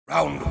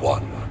Round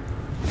one.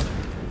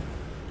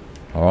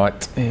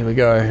 Alright, here we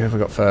go. Who have we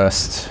got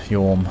first?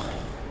 Yorm.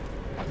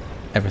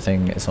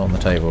 Everything is on the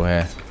table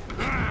here.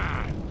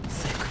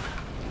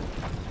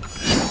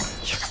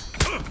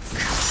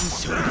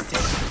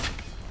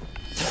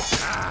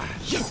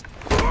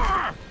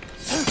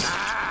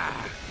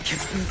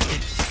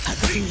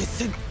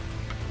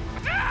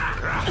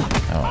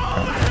 Oh,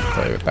 I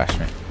thought he would bash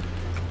me.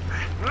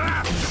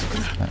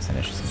 That's an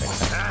interesting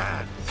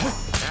mix-up.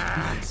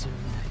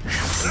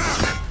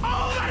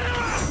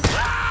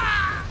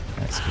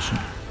 Execution.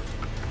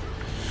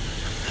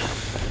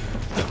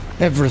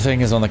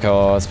 Everything is on the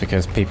cards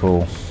because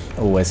people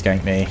always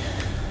gank me.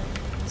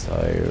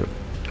 So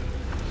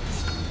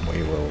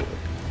we will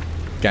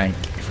gank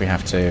if we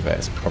have to, but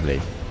it's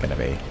probably going to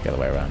be the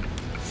other way around.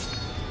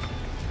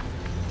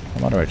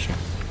 I'm on Orochi.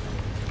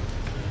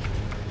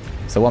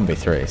 It's a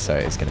 1v3, so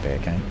it's going to be a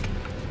gank.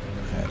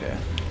 Oh dear.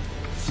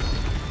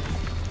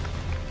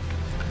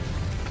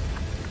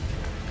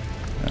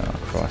 Oh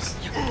Christ.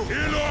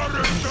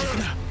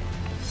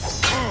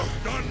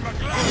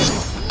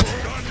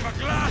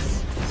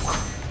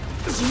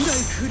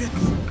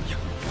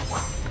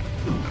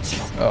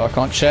 Oh, I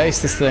can't chase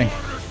this thing.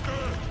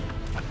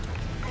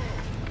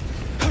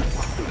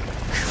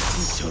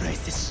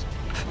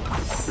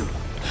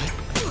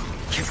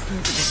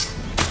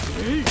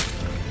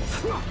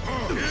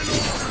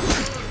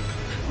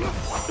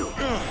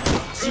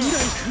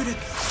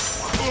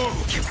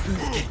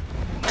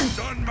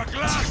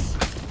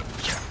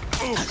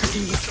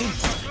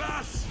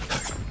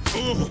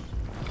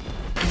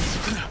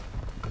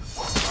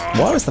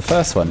 Why was the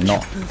first one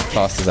not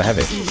classed as a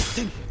heavy?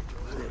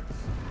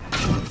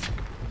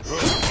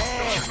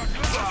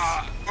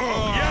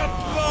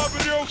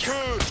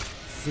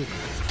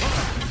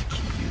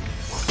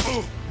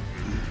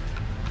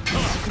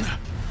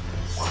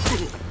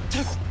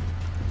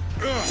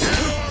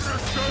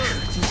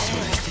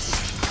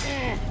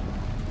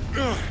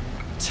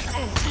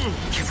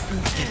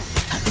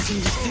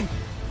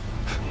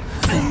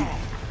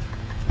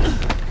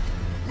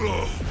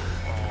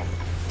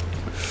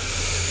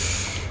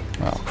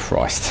 Oh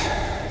Christ.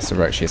 So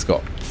Orochi's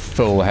got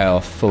full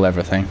health, full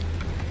everything.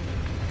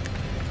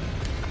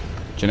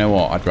 Do you know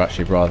what? I'd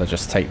actually rather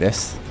just take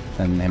this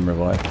than him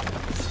revive.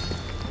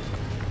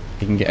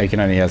 He can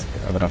only have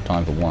enough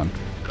time for one.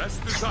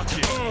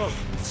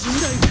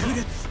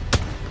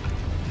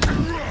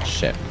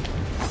 Shit.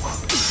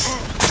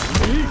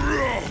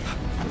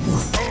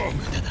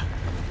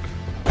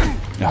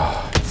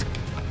 Oh.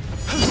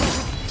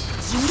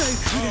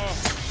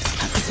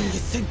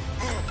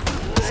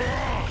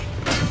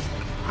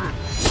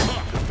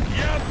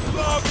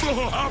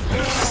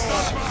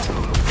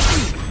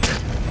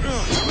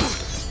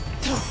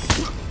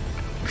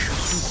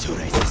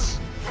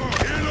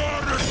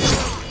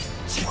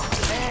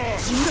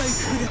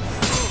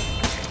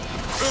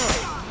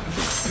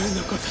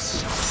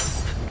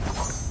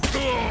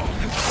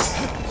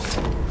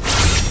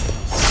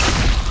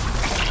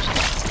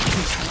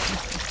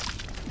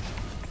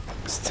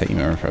 Let's take him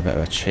over for a bit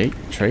of a treat.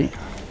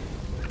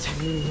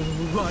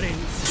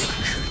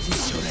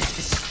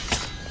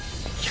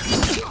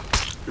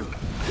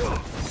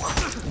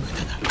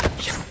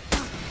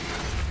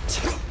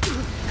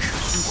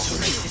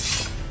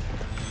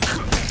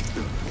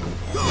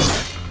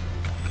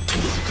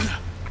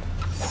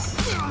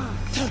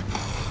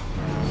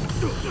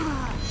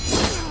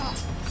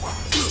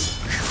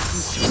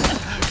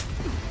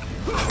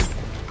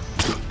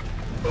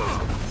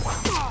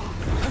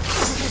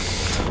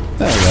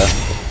 There we go.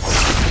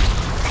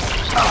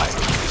 Time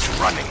is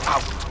running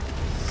out.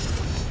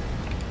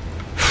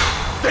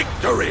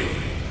 Victory!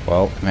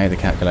 Well, made the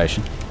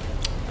calculation.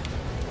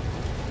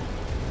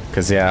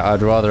 Because yeah,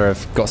 I'd rather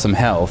have got some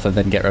health and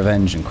then get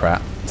revenge and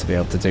crap to be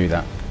able to do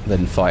that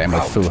than fight him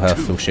with full health,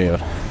 full shield.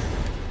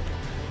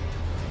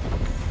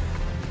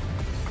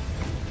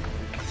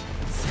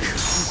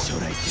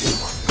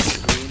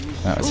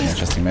 That was an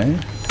interesting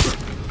move.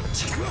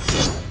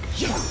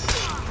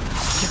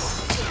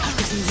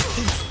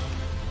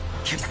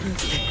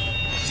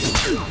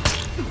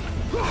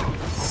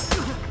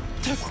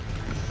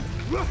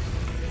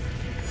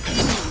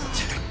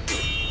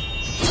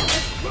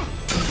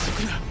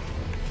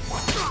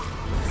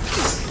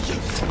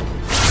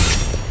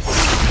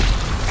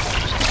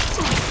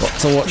 Got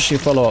to watch your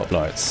follow-up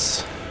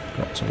lights.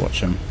 Got to watch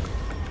them.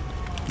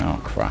 Oh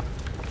crap.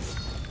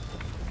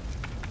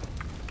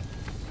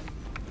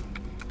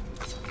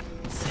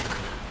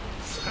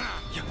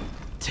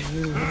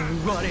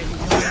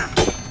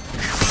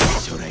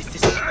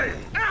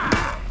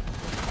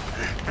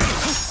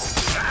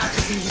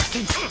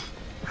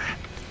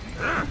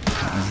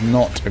 That was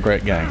not a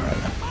great game right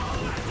there.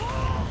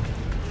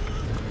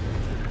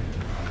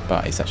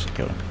 But he's actually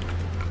killed him.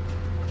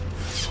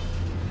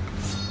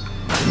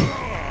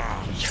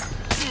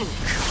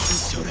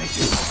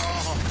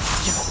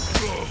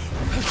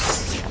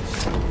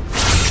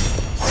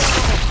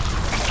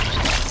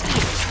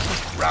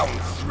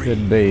 Round three.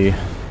 Could be a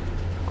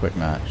quick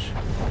match.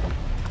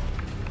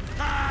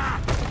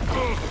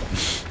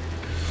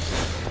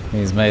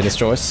 He's made his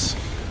choice.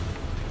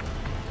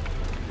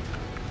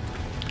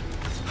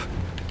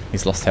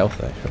 He's lost health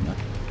though from that.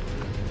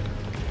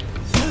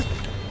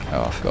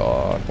 Oh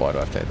god, why do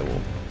I have to hit the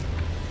wall?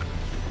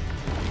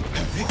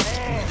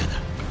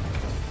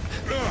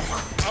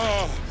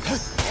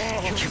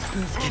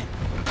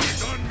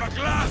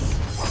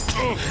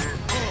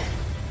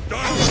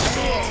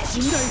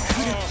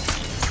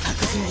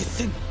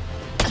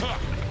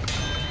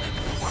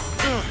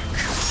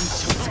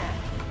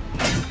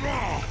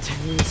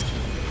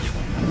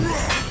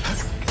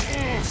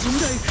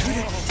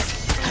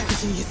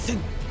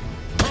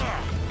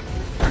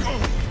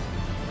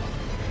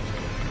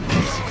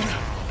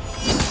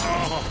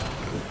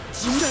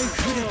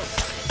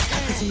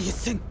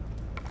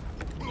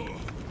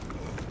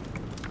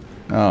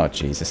 Oh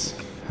Jesus.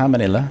 How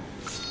many left?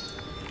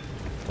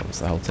 That was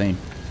the whole team.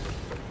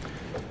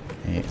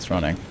 It's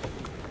running.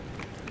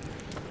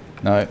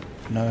 No,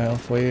 no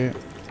health for you.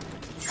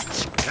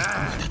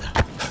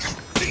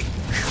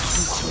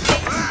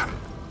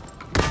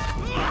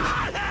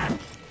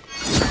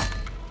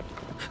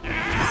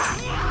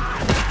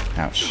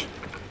 Ouch.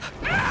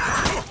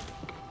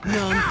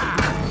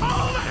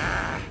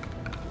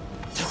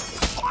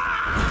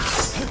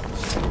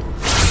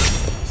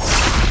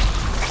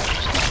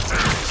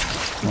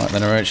 Right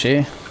then,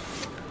 Orochi.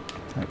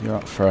 Hope you're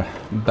up for a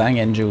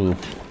banging duel.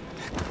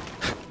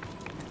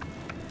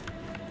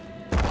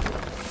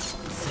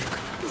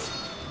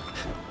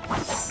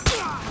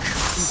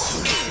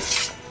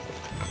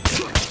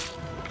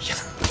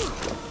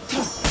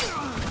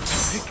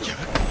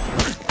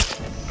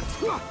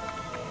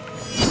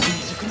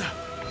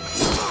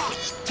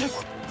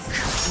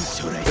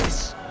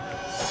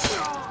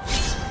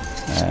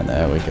 And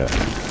there we go.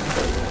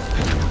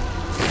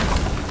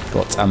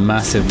 Got a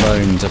massive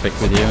bone to pick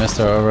with you,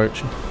 Mr.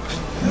 Orochi.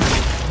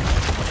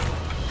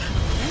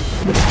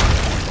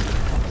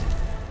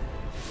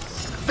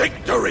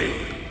 Victory!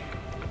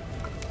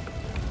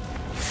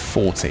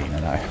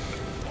 14-0.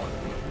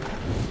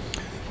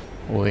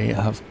 We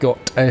have got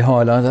a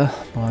highlighter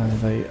by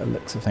the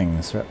looks of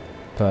things. Rep,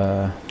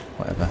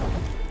 whatever.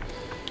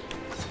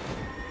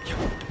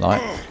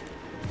 Light.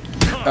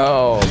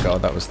 Oh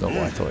god, that was not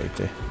what I thought he'd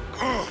do.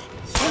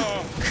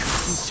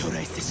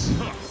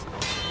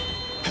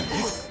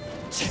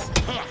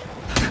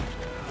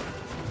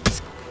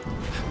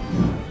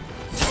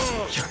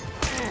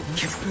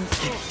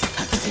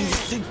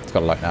 It's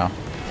got a light now.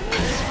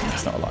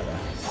 It's not a light there.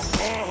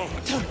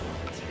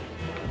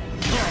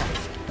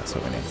 That's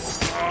what we need.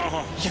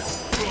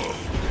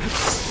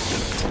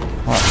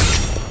 Right.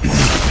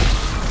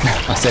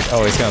 I said,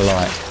 oh, it's going to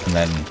light, and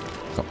then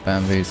got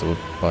bamboozled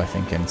by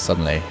thinking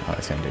suddenly, oh,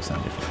 it's going to do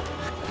something different.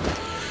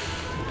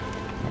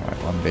 Alright,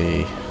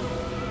 1B,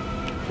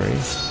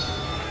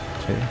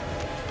 3, 2.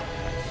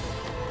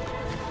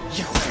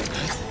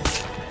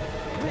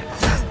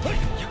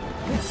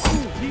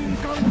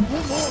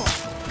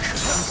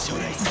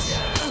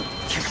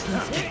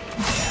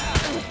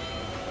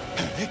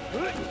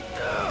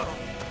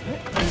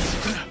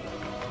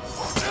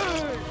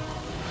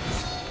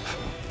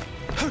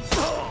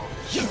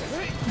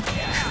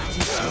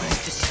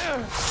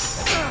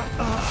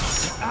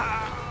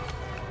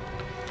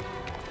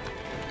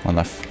 One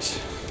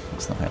left.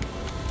 That's not him.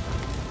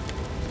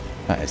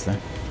 That is though.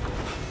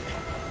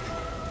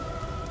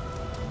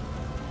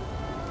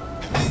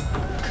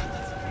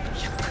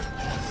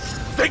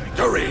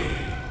 Victory!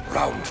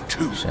 Round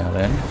 2.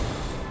 Shaolin.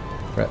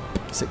 Rep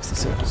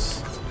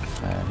 66.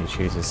 And he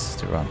chooses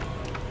to run.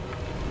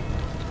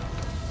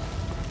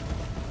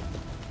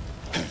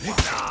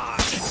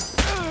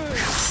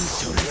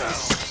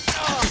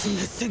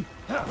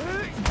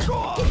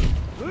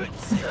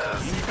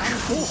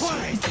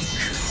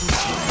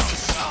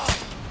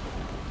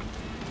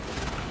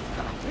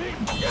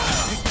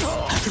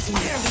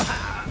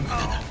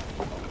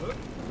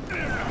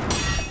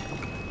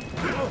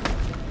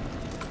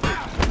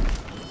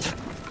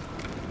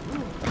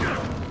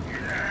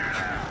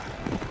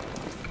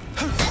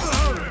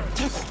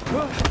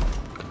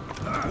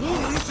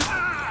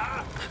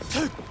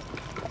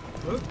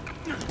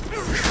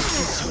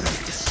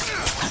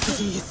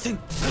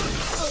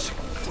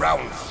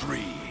 Round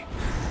 3.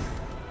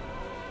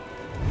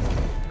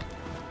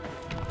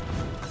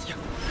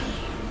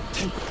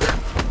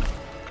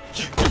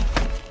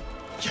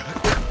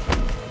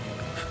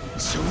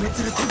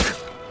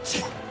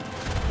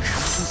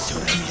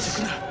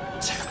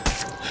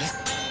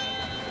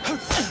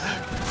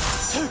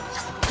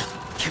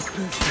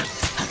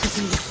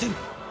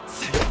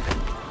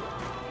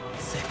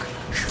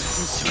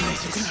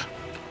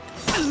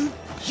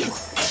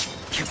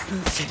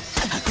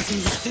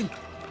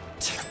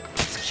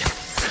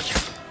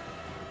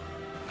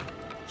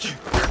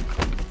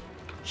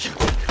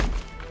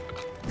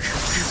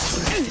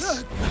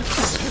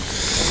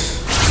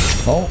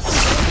 Oh.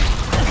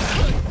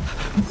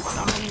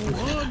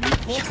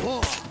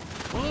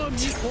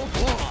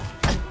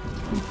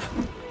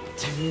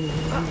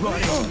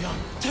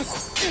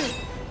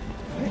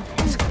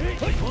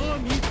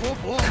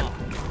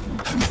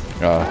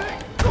 Oh.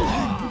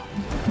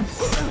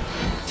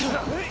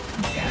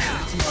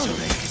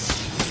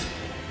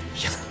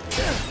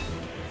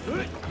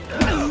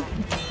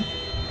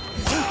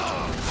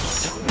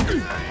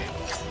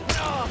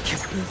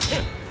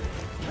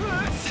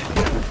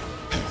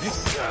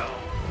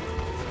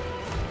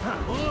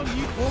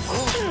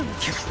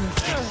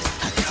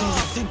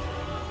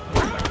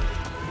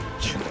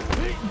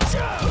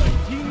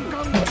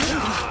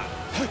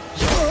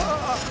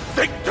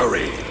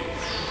 Victory!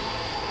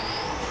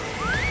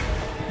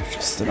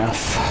 Just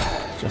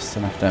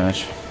enough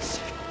damage.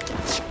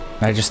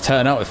 They just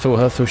turn up with full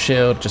health, full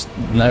shield, just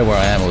know where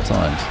I am all the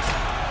time.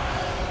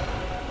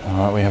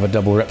 Alright, we have a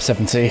double rep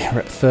 70,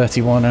 rep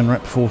 31 and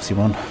rep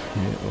 41. Here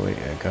we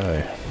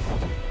go.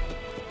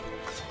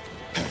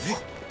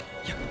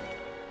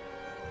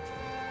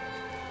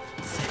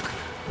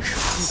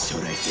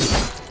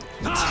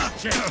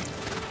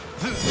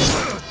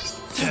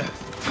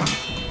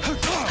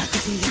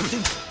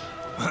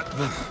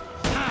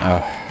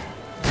 Oh.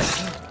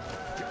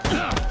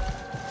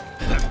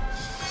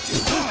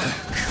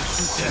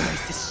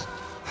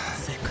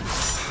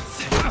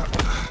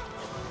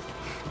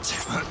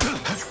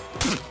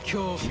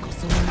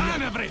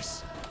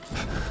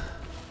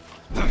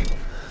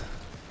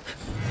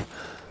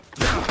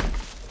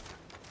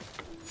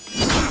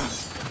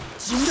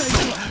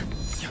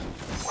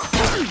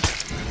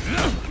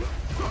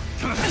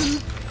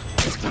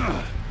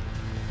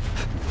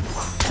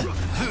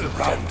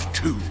 Round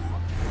 2.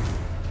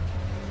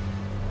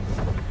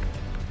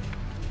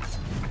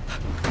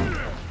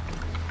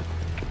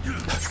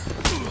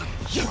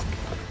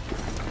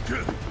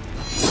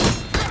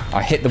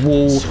 I hit the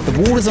wall. The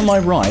wall is on my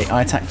right.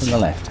 I attack from the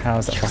left. How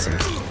is that possible?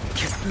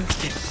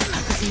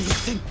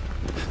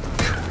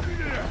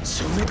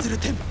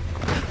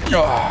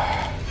 Oh.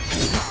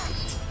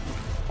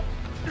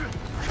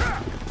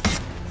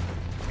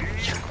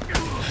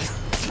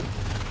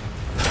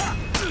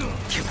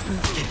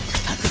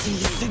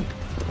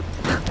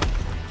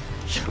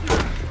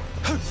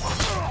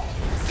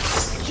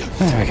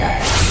 There we go.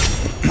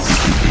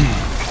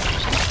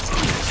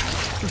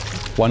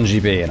 1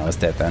 GB and I was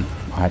dead then.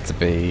 I had to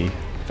be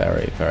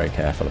very, very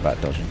careful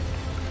about dodging.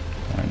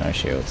 Oh, no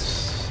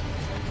shields.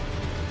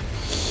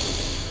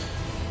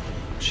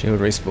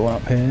 Shield respawn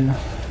up here,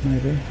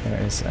 maybe?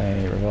 There is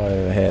a revive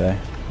over here though.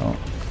 Oh,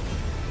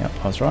 yep,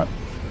 I was right.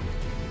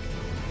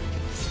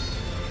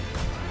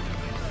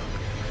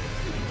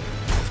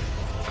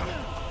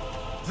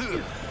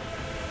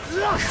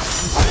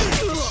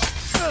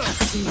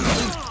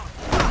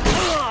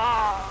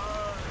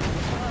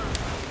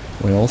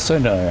 We also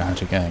know how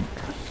to gank.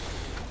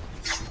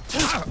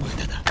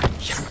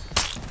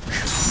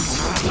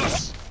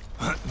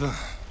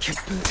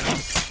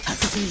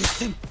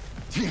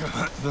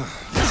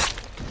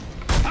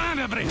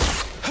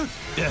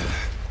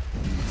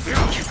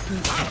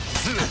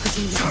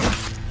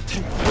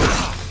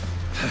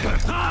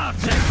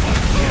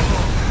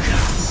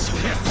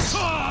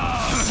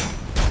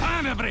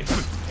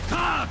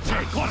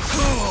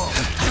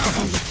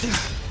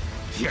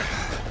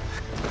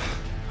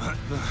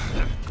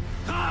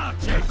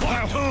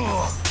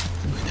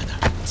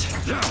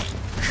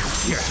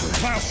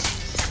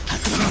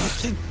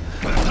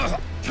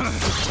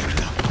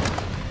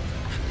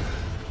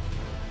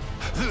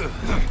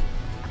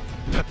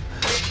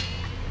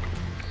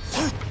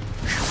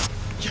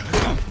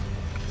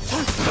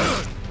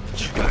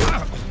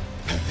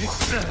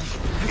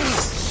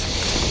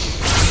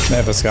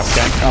 Never scuff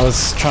gank. I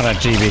was trying to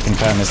GB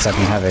confirm his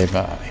second heavy,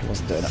 but he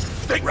wasn't doing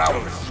it.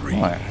 Round 3.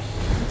 Right.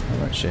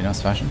 Actually,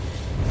 nice fashion.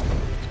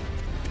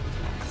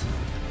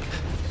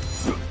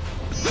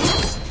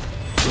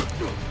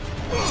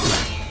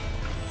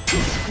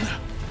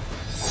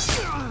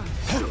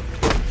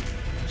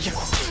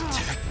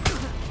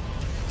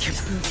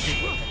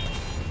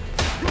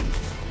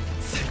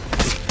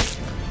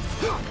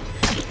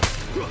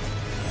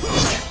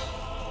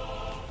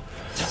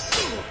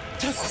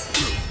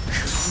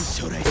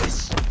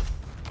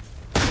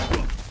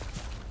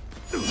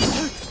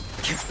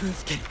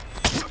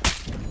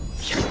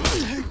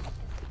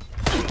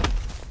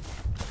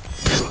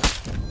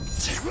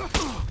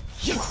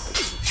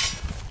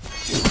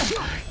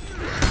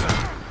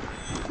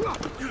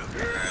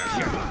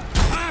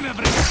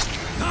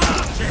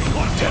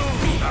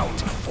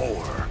 Round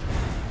 4.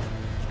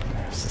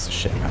 This is a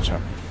shit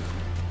matchup.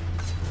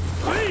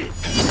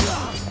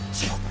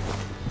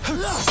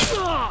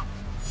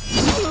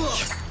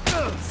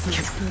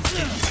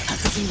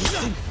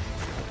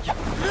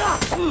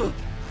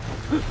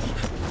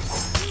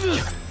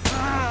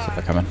 So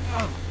they're coming.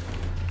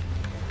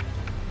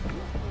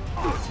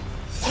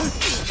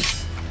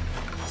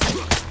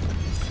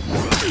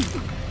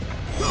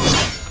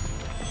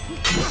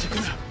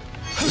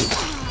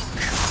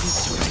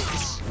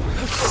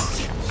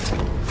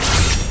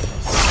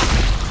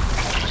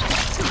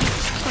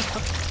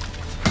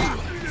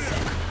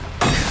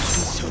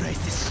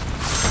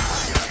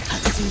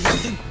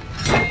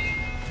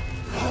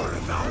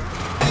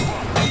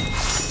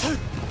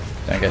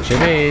 Don't get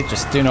GB'd,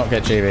 just do not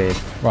get GB'd.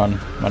 Run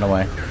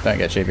away. Don't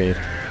get GB'd.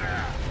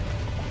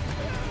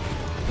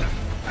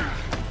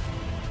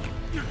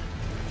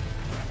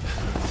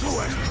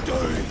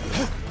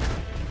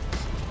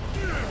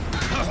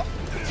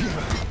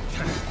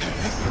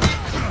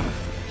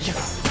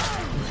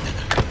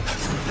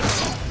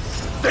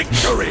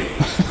 Victory!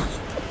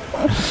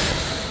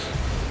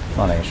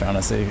 Funny trying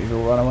to see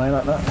people run away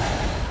like that.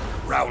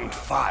 Round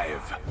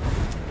 5.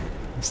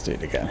 Let's do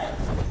it again.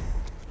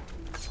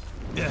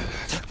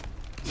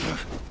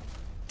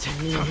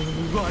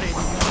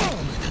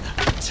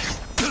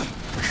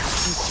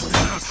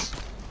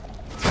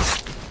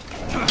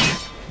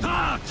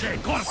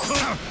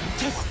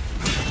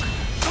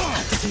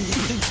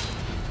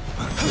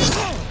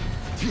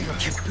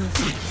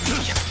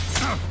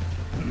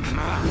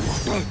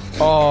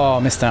 Oh,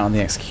 missed out on the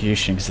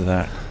execution because of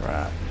that.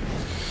 Right.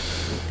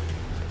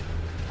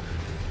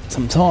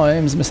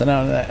 Sometimes missing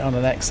out on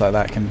an X like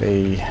that can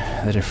be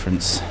the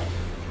difference.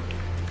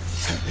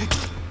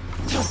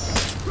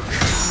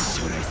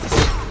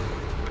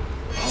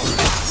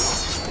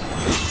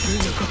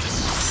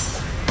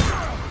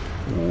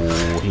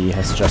 Ooh, he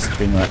has just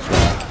been wrecked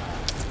there.